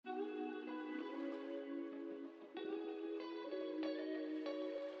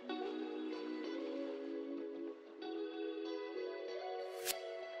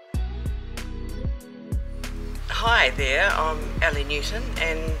Hi there, I'm Ellie Newton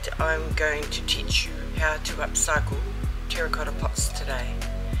and I'm going to teach you how to upcycle terracotta pots today.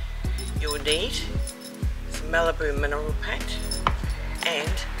 You'll need some MALIBU Mineral paint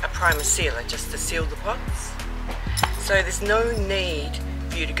and a primer sealer just to seal the pots. So there's no need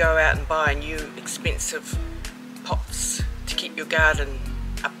for you to go out and buy new expensive pots to keep your garden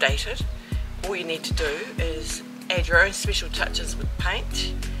updated. All you need to do is add your own special touches with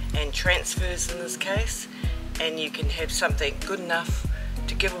paint and transfers in this case, and you can have something good enough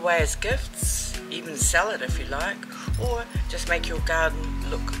to give away as gifts, even sell it if you like, or just make your garden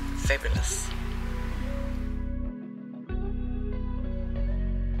look fabulous.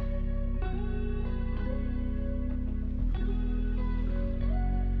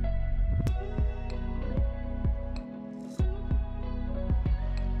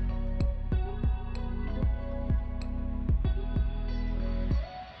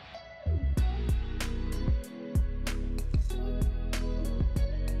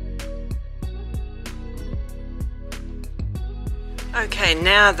 Okay,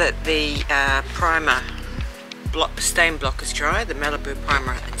 now that the primer stain block is dry, the MALIBU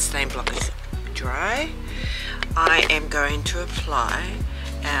primer and stain block is dry, I am going to apply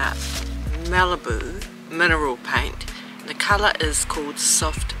our MALIBU Mineral paint. The colour is called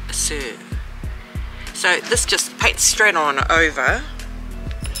Soft Serve. So this just paints straight on over.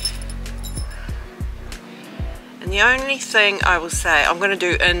 And the only thing I will say, I'm going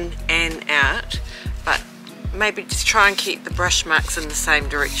to do in and out, but maybe just try and keep the brush marks in the same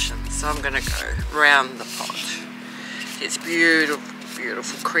direction. So I'm going to go round the pot. It's beautiful,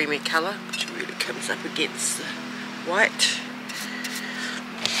 beautiful creamy colour, which really comes up against the white.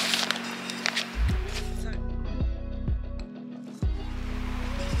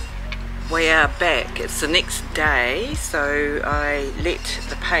 We are back. It's the next day, so I let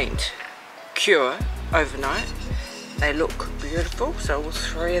the paint cure overnight. They look beautiful, so all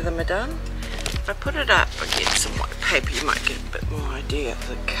three of them are done. If I put it up against some white paper, you might get a bit more idea of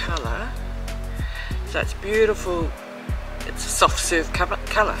the colour. So it's beautiful. It's a soft serve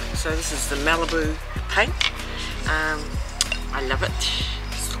colour. So this is the MALIBU paint. I love it.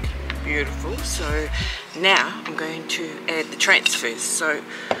 It's looking beautiful. So now I'm going to add the transfers. So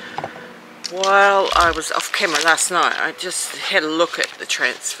while I was off camera last night, I just had a look at the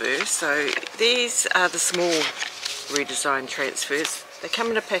transfers. So these are the small Redesign transfers. They come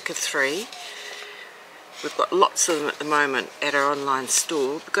in a pack of 3. We've got lots of them at the moment at our online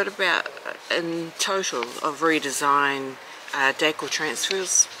store. We've got about, in total, of Redesign decor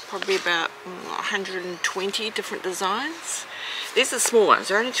transfers, probably about 120 different designs. These are small ones,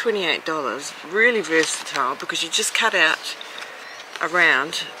 they're only $28. Really versatile because you just cut out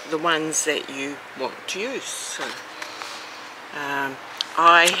around the ones that you want to use. So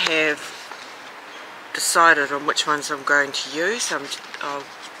I have decided on which ones I'm going to use. I'll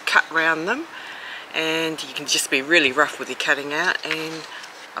cut round them, and you can just be really rough with your cutting out and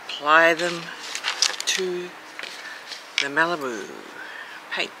apply them to the MALIBU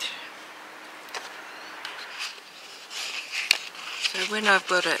paint. So when I've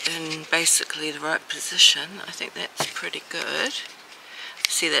got it in basically the right position, I think that's pretty good.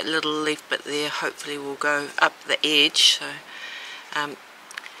 See that little leaf bit there, hopefully will go up the edge. So I'm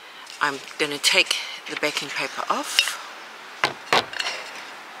going to take the backing paper off.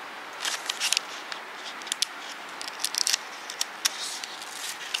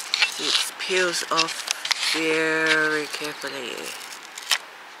 See, it peels off very carefully.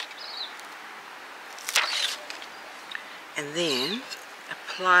 And then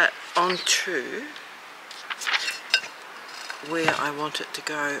apply it onto where I want it to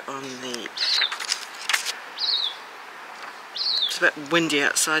go on the... It's a bit windy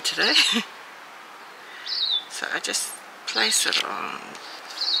outside today. So I just place it on,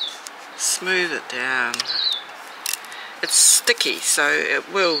 smooth it down. It's sticky, so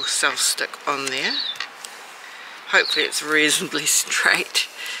it will self-stick on there. Hopefully it's reasonably straight.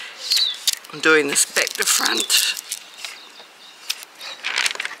 I'm doing this back to front.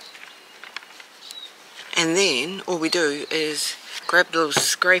 And then all we do is grab the little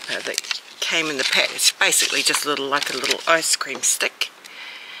scraper that came in the pack. It's basically just like a little ice cream stick.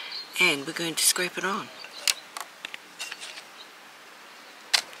 And we're going to scrape it on.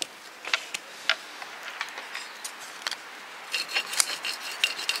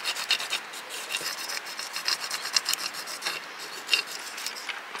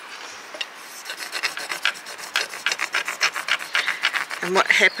 And what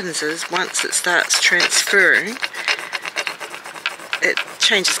happens is, once it starts transferring, it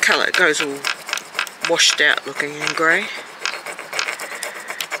changes colour. It goes all washed out looking and grey.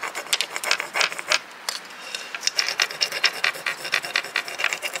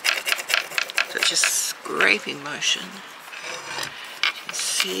 So it's just scraping motion.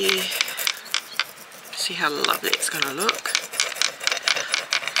 See how lovely it's going to look.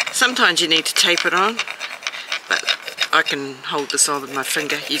 Sometimes you need to tape it on, but I can hold this on with my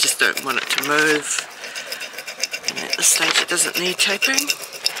finger. You just don't want it to move. And at this stage it doesn't need taping.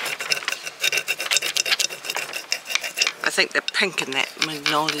 I think the pink in that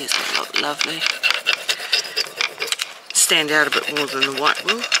Magnolia is going to look lovely. Stand out a bit more than the white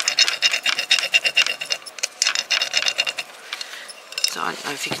will. So I don't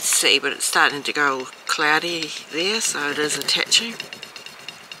know if you can see, but it's starting to go cloudy there, so it is attaching.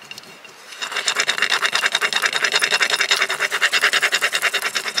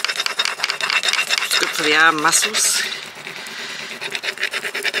 It's good for the arm muscles.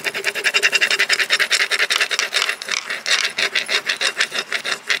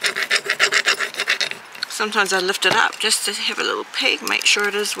 Sometimes I lift it up just to have a little peek, make sure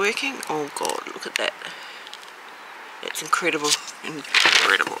it is working. Oh God, look at that. It's incredible,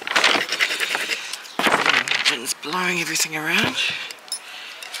 incredible. The wind's blowing everything around.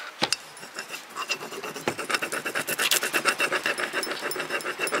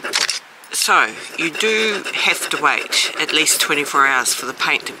 So, you do have to wait at least 24 hours for the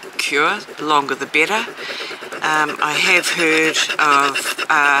paint to cure. The longer the better. I have heard of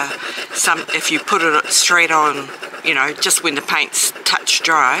some, if you put it straight on, you know, just when the paint's touch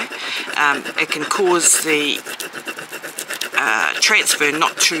dry, it can cause the transfer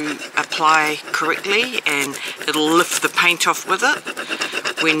not to apply correctly, and it'll lift the paint off with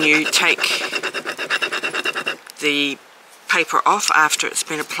it when you take the paper off after it's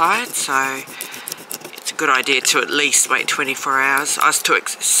been applied. So it's a good idea to at least wait 24 hours. I was too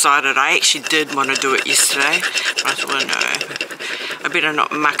excited. I actually did want to do it yesterday, but I thought, no, I better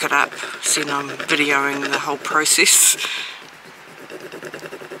not muck it up, seeing I'm videoing the whole process.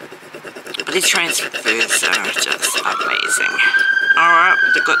 But these transfers are just amazing. Alright,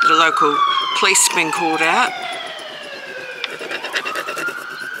 they've got the local police being called out.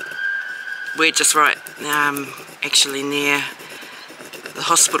 We're just right, actually near the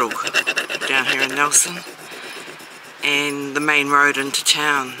hospital down here in Nelson, and the main road into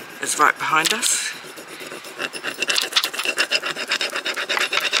town is right behind us.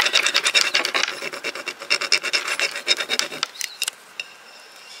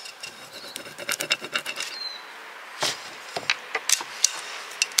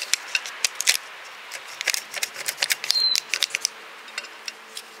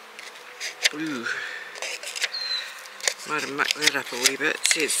 Ooh, might have mucked that up a wee bit.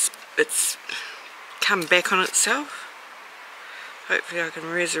 See, it's come back on itself. Hopefully I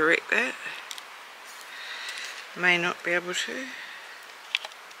can resurrect that. May not be able to.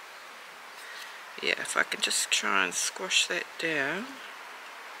 Yeah, if I can just try and squash that down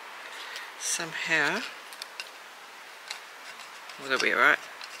somehow, well, that'll be alright.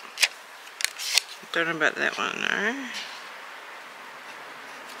 Don't know about that one, no.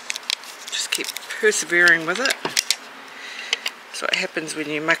 Just keep persevering with it. That's what happens when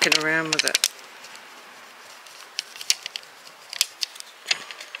you're mucking around with it.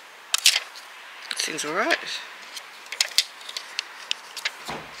 Seems alright.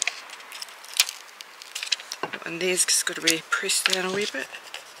 And there's just got to be pressed down a wee bit.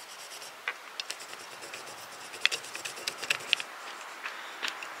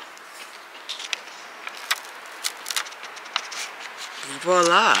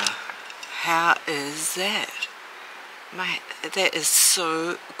 Voila! How is that? Mate, that is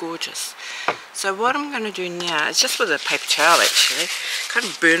so gorgeous. So what I'm going to do now is just with a paper towel actually, kind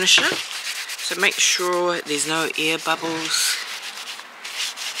of burnish it. So make sure there's no air bubbles.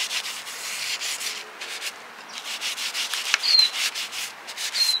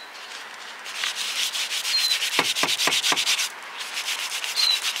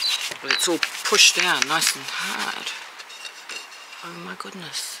 Well, it's all pushed down nice and hard. Oh my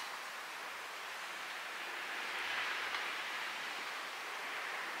goodness.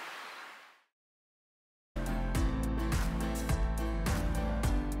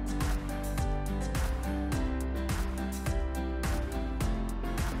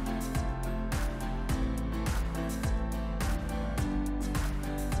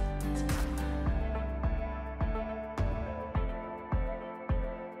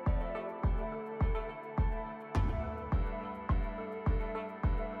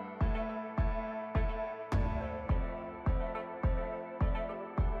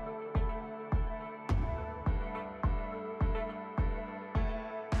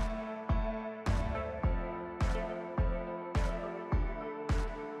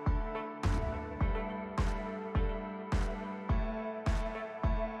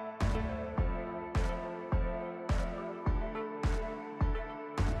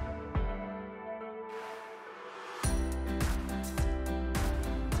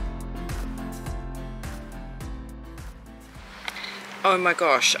 Oh my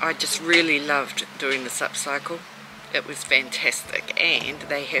gosh, I just really loved doing this upcycle. It was fantastic, and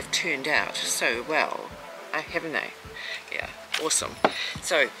they have turned out so well, haven't they? Yeah, awesome.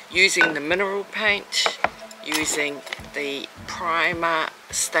 So using the mineral paint, using the primer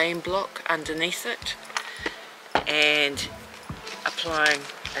stain block underneath it, and applying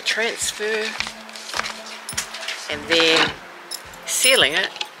a transfer, and then sealing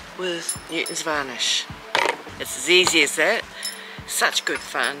it with Newton's varnish. It's as easy as that. Such good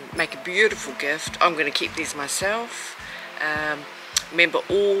fun. Make a beautiful gift. I'm going to keep these myself. Remember,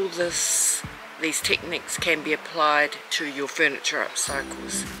 all these techniques can be applied to your furniture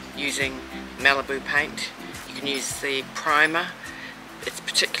upcycles using MALIBU paint. You can use the primer. It's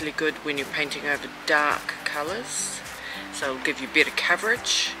particularly good when you're painting over dark colours, so it'll give you better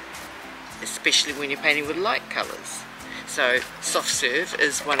coverage, especially when you're painting with light colours. So soft serve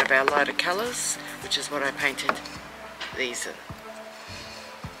is one of our lighter colours, which is what I painted these in.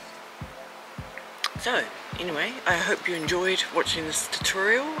 So anyway, I hope you enjoyed watching this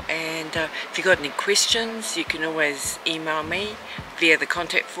tutorial, and if you've got any questions, you can always email me via the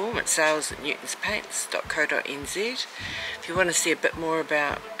contact form at sales@newtonspaints.co.nz. If you want to see a bit more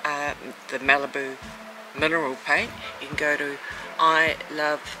about the MALIBU Mineral paint, you can go to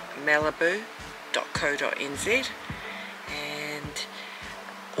ilovemalibu.co.nz, and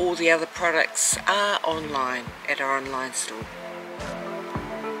all the other products are online at our online store.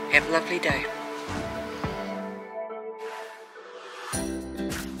 Have a lovely day.